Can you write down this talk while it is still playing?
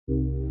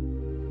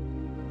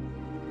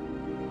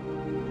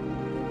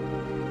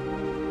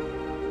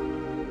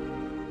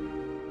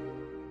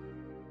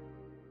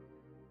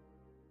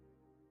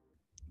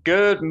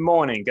Good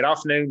morning, good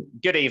afternoon,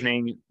 good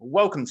evening.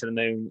 Welcome to the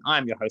Moon.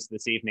 I'm your host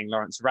this evening,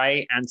 Lawrence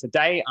Ray, and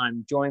today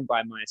I'm joined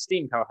by my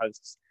esteemed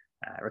co-hosts,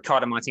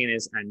 Ricardo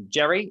Martinez and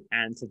Jerry.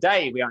 And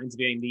today we are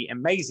interviewing the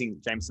amazing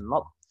Jameson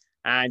Lopp.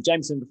 And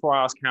Jameson, before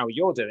I ask how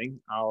you're doing,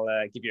 I'll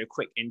give you a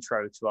quick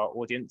intro to our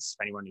audience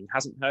for anyone who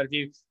hasn't heard of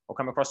you or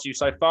come across you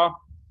so far.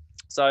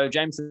 So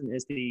Jameson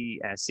is the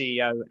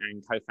CEO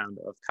and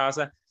co-founder of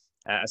Casa,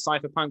 a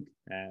cypherpunk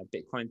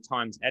Bitcoin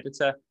Times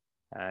editor,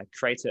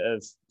 creator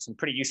of some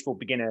pretty useful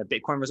beginner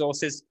Bitcoin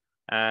resources,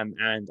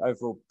 and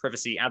overall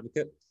privacy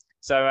advocate.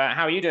 So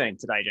how are you doing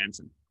today,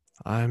 Jameson?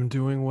 I'm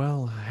doing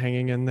well,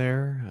 hanging in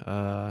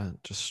there,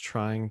 just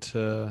trying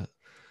to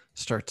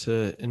start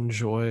to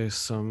enjoy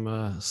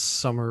some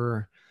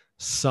summer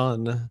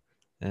sun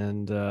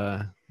and you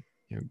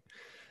know,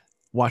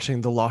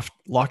 watching the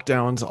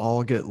lockdowns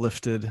all get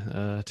lifted,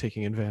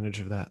 taking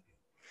advantage of that.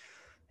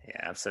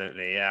 Yeah,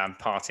 absolutely. Yeah, I'm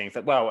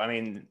partying. Well, I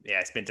mean,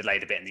 yeah, it's been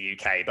delayed a bit in the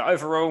UK, but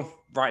overall,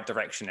 right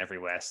direction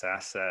everywhere. So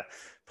that's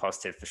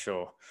positive for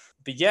sure.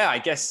 But yeah, I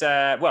guess,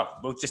 well,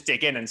 we'll just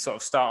dig in and sort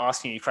of start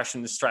asking you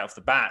questions straight off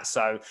the bat.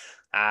 So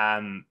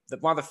one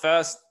of the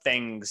first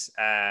things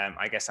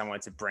I guess I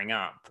wanted to bring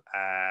up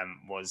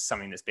was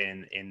something that's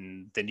been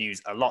in the news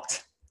a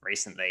lot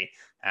recently.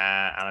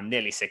 And I'm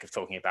nearly sick of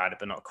talking about it,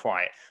 but not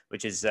quite,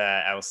 which is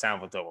El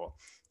Salvador.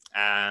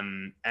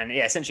 And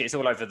yeah, essentially it's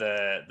all over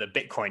the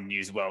Bitcoin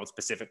news world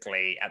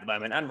specifically at the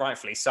moment, and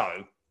rightfully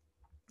so.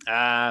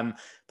 But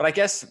I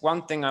guess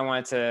one thing I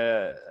wanted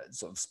to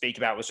sort of speak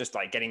about was just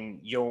like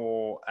getting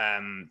your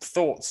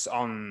thoughts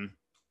on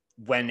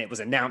when it was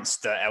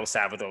announced that El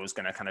Salvador was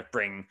going to kind of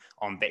bring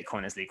on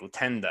Bitcoin as legal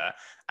tender,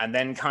 and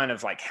then kind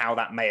of like how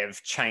that may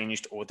have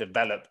changed or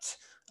developed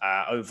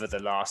over the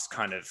last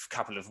kind of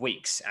couple of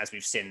weeks as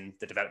we've seen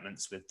the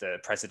developments with the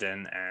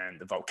president and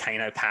the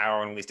volcano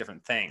power and all these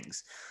different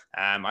things.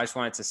 I just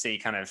wanted to see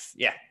kind of,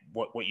 yeah,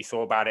 what you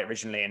thought about it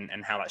originally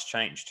and how that's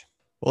changed.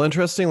 Well,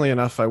 interestingly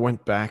enough, I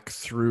went back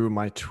through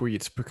my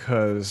tweets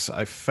because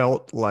I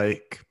felt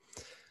like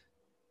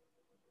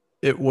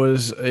it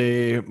was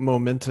a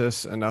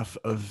momentous enough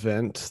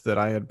event that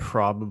I had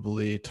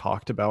probably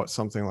talked about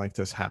something like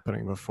this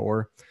happening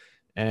before.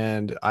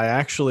 And I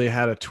actually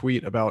had a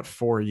tweet about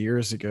 4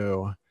 years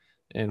ago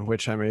in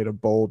which I made a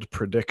bold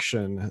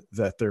prediction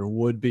that there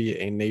would be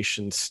a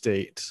nation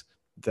state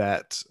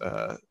that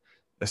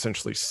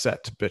essentially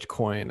set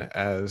Bitcoin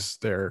as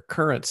their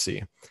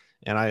currency.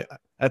 And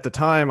at the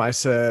time, I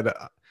said,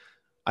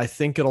 I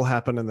think it'll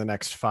happen in the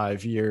next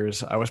 5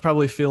 years. I was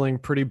probably feeling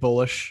pretty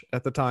bullish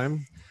at the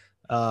time.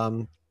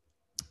 Um,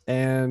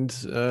 and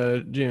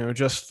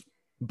just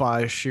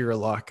by sheer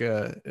luck,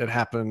 it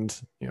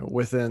happened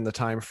within the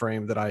time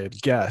frame that I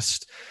had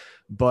guessed.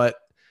 But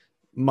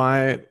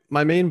my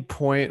main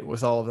point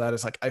with all of that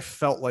is like I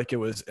felt like it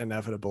was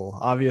inevitable.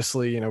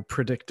 Obviously,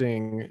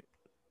 predicting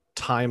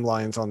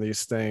timelines on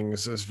these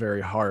things is very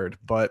hard,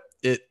 but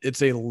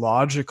it's a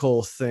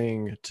logical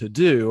thing to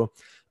do,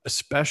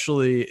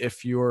 especially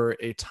if you're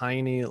a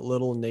tiny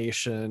little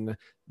nation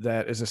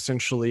that is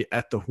essentially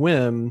at the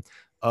whim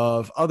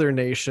of other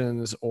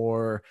nations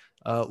or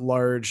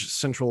large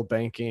central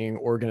banking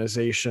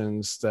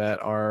organizations that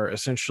are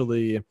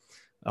essentially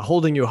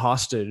holding you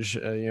hostage.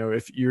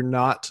 If you're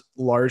not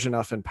large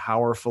enough and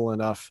powerful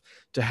enough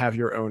to have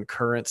your own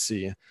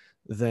currency,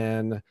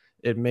 then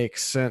it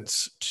makes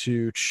sense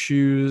to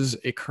choose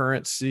a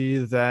currency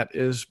that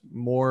is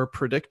more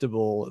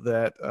predictable,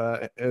 that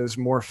is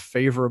more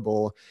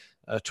favorable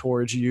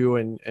towards you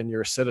and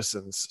your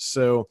citizens.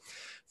 So,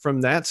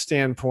 from that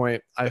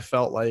standpoint, I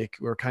felt like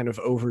we're kind of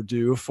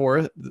overdue for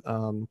it.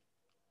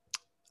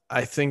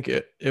 I think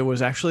it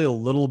was actually a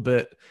little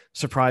bit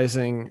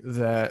surprising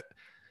that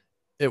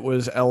it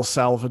was El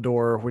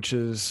Salvador, which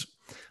is,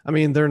 I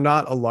mean, they're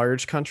not a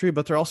large country,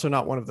 but they're also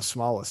not one of the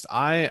smallest.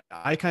 I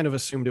kind of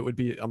assumed it would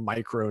be a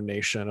micro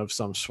nation of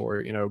some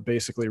sort,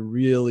 basically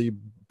really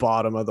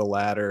bottom of the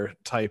ladder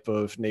type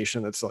of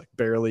nation that's like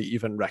barely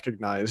even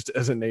recognized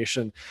as a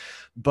nation.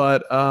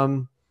 But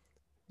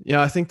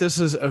I think this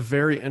is a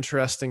very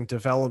interesting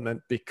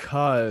development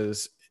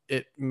because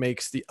it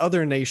makes the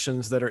other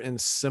nations that are in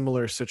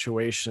similar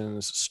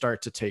situations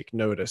start to take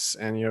notice.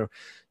 And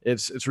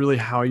it's really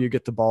how you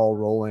get the ball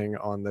rolling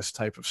on this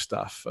type of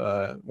stuff.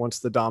 Once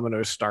the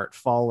dominoes start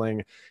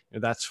falling,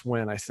 that's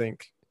when I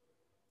think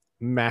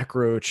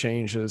macro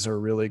changes are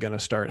really going to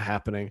start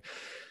happening.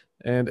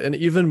 And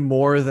even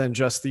more than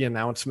just the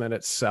announcement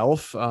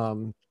itself,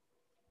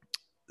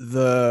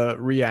 the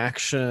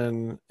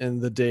reaction in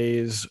the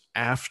days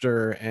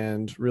after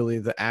and really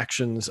the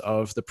actions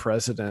of the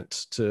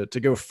president to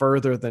go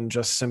further than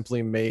just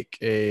simply make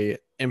a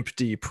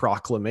empty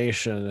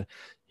proclamation.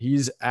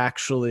 He's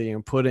actually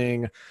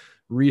putting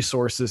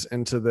resources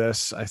into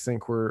this. I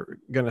think we're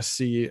going to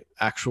see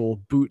actual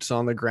boots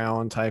on the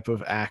ground type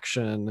of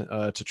action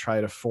to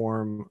try to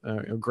form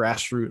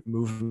grassroots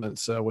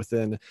movements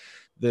within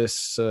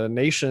this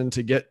nation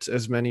to get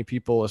as many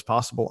people as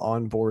possible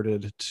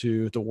onboarded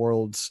to the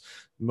world's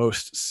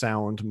most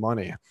sound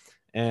money.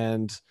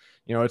 And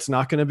it's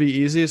not going to be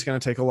easy. It's going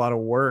to take a lot of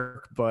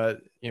work,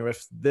 but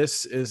if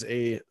this is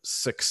a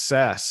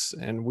success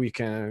and we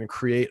can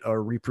create a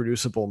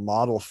reproducible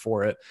model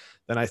for it,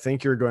 then I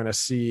think you're going to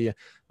see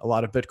a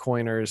lot of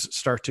Bitcoiners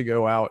start to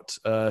go out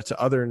to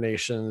other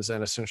nations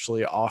and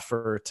essentially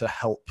offer to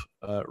help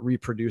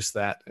reproduce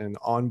that and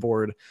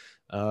onboard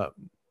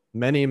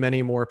many,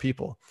 many more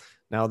people.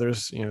 Now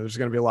there's going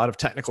to be a lot of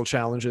technical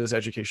challenges,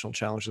 educational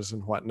challenges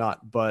and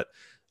whatnot, but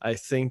I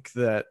think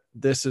that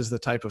this is the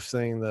type of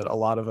thing that a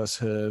lot of us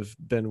have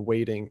been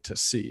waiting to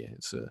see.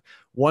 It's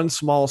one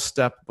small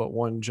step, but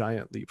one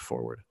giant leap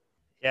forward.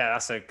 Yeah,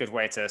 that's a good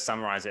way to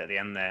summarize it at the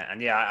end there.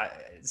 And yeah,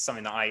 it's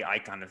something that I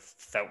kind of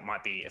felt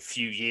might be a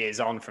few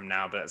years on from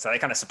now, but so it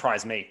kind of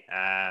surprised me.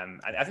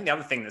 I think the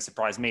other thing that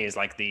surprised me is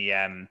like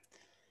the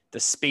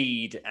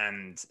speed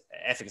and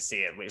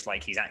efficacy at which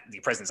like the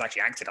president's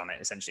actually acted on it.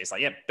 Essentially, it's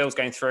like, yeah, bill's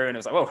going through, and it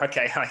was like, oh,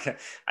 okay,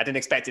 I didn't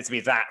expect it to be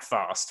that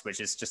fast, which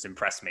has just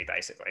impressed me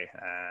basically.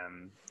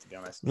 To be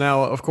honest.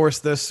 Now, of course,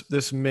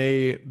 this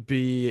may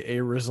be a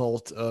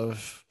result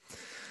of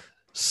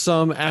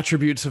some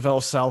attributes of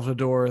El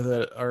Salvador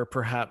that are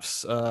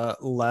perhaps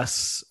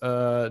less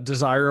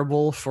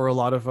desirable for a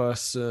lot of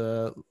us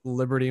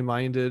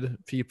liberty-minded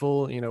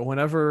people.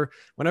 Whenever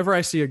I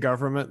see a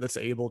government that's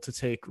able to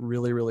take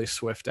really, really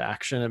swift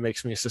action, it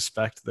makes me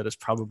suspect that it's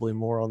probably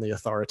more on the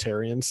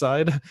authoritarian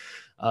side.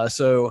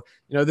 So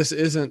this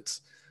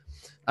isn't.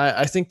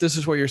 I think this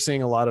is what you're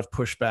seeing a lot of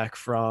pushback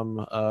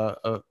from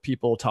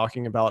people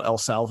talking about El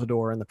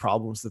Salvador and the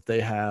problems that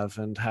they have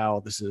and how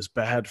this is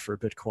bad for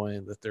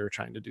Bitcoin that they're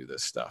trying to do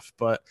this stuff.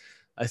 But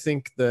I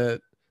think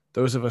that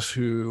those of us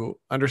who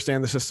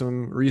understand the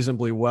system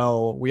reasonably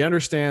well, we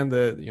understand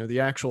that the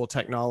actual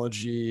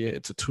technology,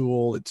 it's a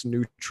tool, it's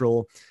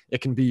neutral,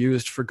 it can be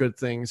used for good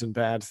things and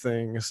bad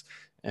things,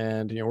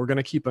 and we're going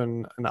to keep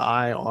an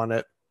eye on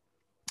it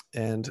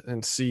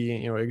and see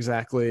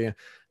exactly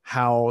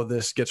how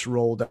this gets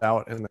rolled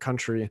out in the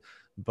country.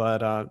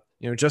 But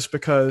just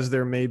because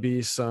there may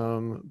be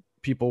some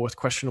people with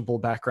questionable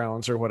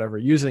backgrounds or whatever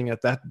using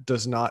it, that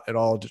does not at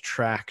all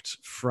detract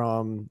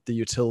from the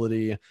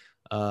utility,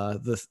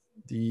 the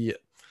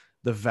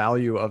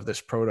value of this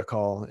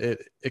protocol.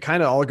 It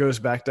kind of all goes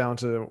back down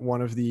to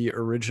one of the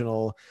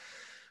original,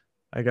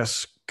 I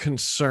guess,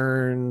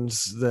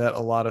 concerns that a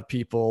lot of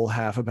people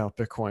have about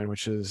Bitcoin,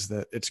 which is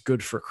that it's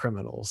good for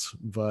criminals.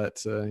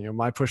 But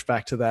my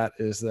pushback to that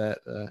is that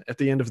at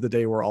the end of the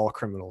day, we're all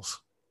criminals,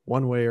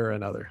 one way or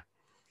another.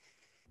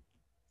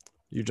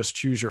 You just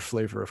choose your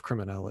flavor of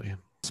criminality.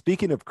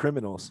 Speaking of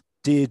criminals,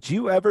 did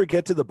you ever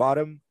get to the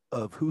bottom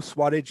of who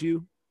swatted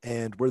you,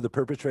 and were the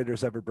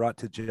perpetrators ever brought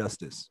to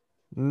justice?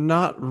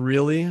 Not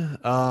really.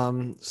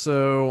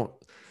 So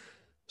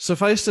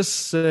suffice to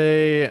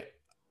say,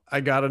 I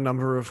got a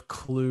number of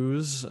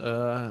clues.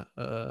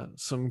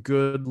 Some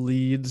good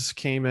leads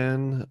came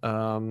in,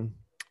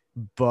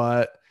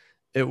 but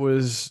it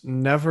was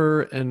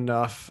never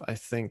enough, I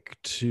think,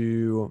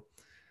 to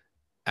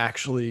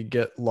actually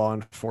get law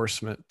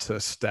enforcement to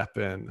step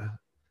in.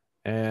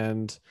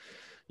 And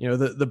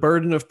the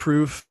burden of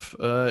proof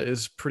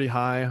is pretty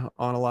high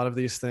on a lot of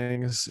these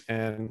things.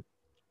 And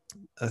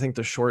I think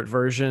the short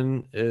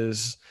version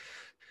is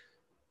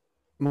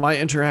my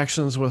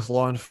interactions with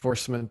law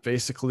enforcement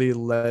basically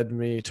led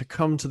me to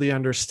come to the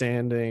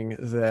understanding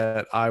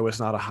that I was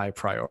not a high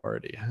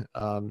priority.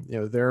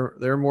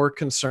 They're more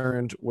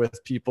concerned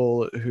with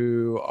people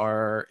who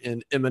are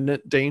in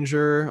imminent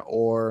danger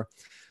or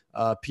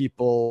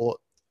people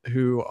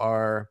who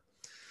are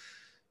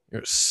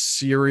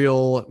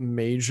serial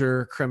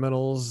major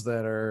criminals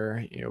that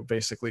are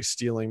basically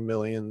stealing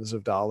millions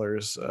of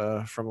dollars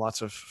from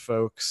lots of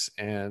folks,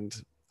 and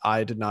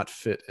I did not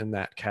fit in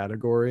that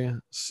category.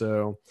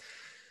 So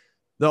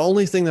the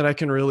only thing that I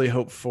can really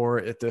hope for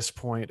at this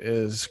point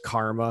is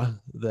karma,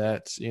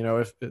 that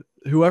if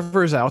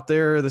whoever's out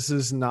there, this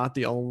is not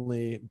the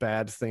only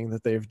bad thing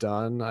that they've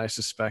done. I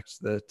suspect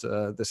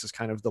that this is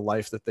kind of the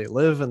life that they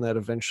live, and that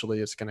eventually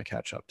it's going to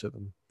catch up to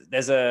them.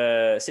 There's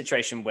a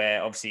situation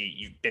where obviously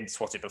you've been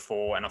swatted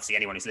before, and obviously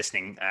anyone who's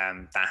listening,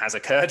 that has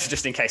occurred,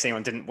 just in case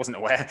anyone wasn't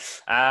aware.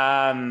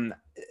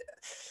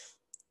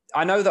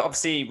 I know that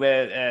obviously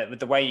with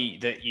the way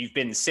that you've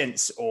been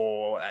since,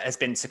 or has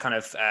been to kind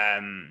of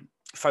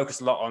focus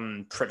a lot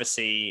on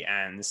privacy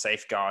and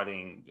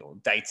safeguarding your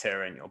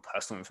data and your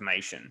personal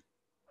information,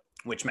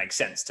 which makes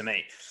sense to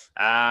me.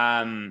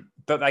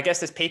 But I guess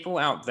there's people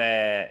out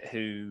there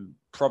who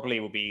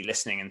probably will be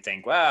listening and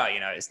think, well,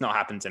 it's not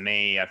happened to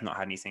me. I've not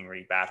had anything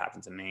really bad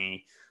happen to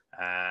me.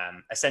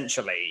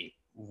 Essentially,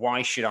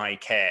 why should I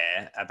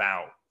care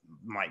about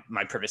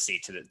my privacy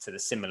to the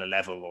similar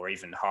level, or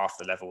even half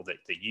the level that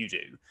you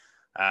do?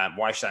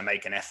 Why should I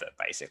make an effort,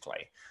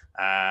 basically?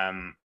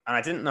 And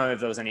I didn't know if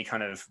there was any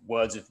kind of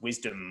words of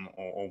wisdom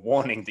or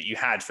warning that you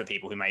had for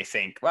people who may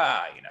think,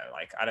 well,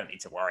 like, I don't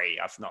need to worry.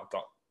 I've not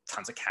got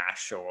tons of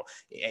cash, or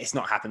it's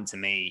not happened to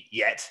me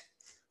yet.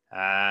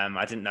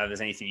 I didn't know if there's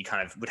anything you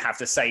kind of would have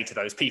to say to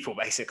those people,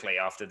 basically,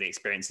 after the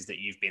experiences that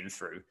you've been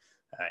through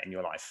in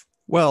your life.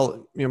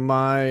 Well,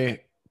 my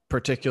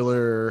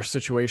particular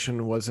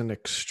situation was an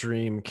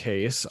extreme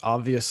case.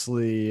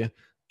 Obviously,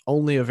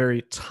 only a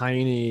very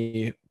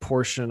tiny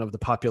portion of the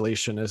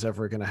population is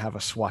ever going to have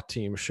a SWAT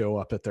team show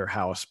up at their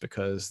house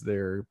because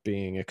they're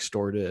being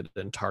extorted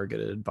and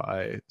targeted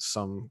by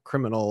some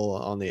criminal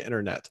on the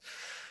internet.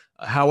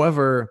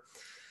 However,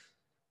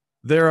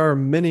 there are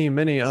many,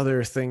 many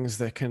other things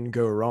that can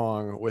go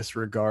wrong with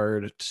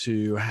regard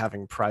to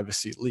having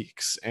privacy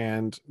leaks.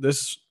 And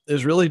this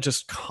is really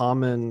just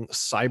common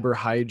cyber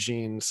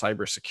hygiene,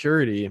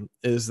 cybersecurity,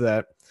 is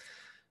that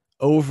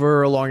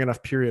over a long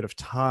enough period of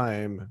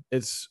time,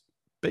 it's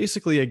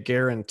basically a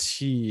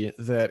guarantee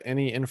that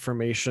any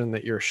information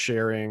that you're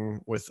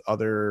sharing with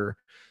other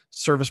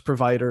service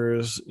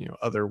providers,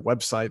 other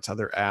websites,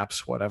 other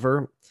apps,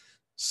 whatever,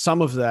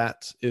 some of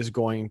that is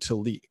going to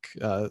leak.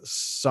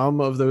 Some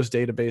of those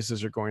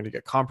databases are going to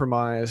get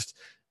compromised.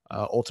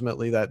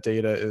 Ultimately, that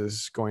data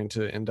is going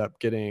to end up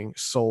getting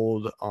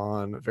sold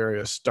on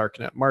various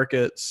darknet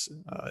markets.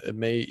 It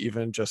may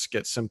even just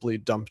get simply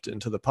dumped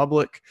into the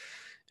public.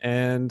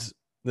 And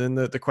then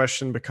the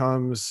question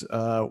becomes,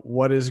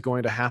 what is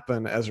going to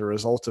happen as a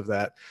result of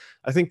that?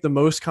 I think the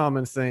most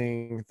common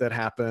thing that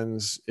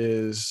happens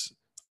is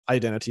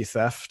identity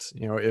theft.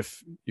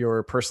 If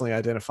your personally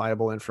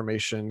identifiable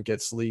information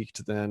gets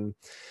leaked, then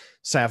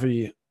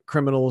savvy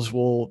criminals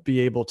will be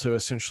able to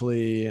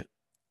essentially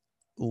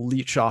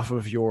leech off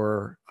of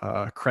your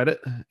credit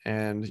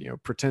and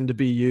pretend to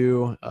be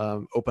you,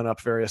 open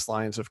up various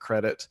lines of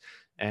credit,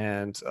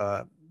 and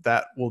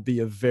that will be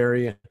a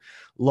very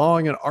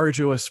long and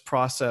arduous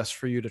process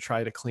for you to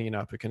try to clean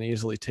up. It can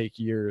easily take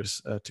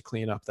years to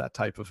clean up that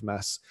type of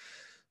mess.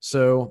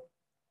 So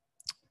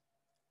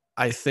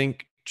I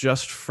think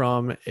just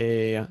from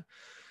a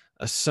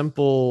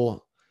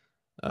simple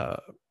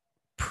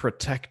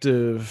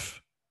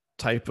protective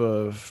type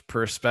of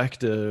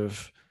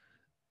perspective,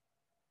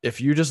 if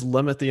you just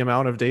limit the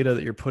amount of data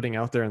that you're putting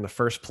out there in the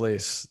first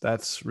place,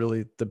 that's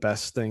really the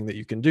best thing that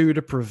you can do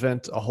to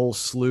prevent a whole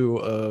slew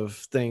of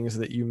things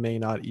that you may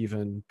not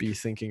even be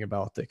thinking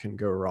about that can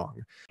go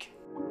wrong.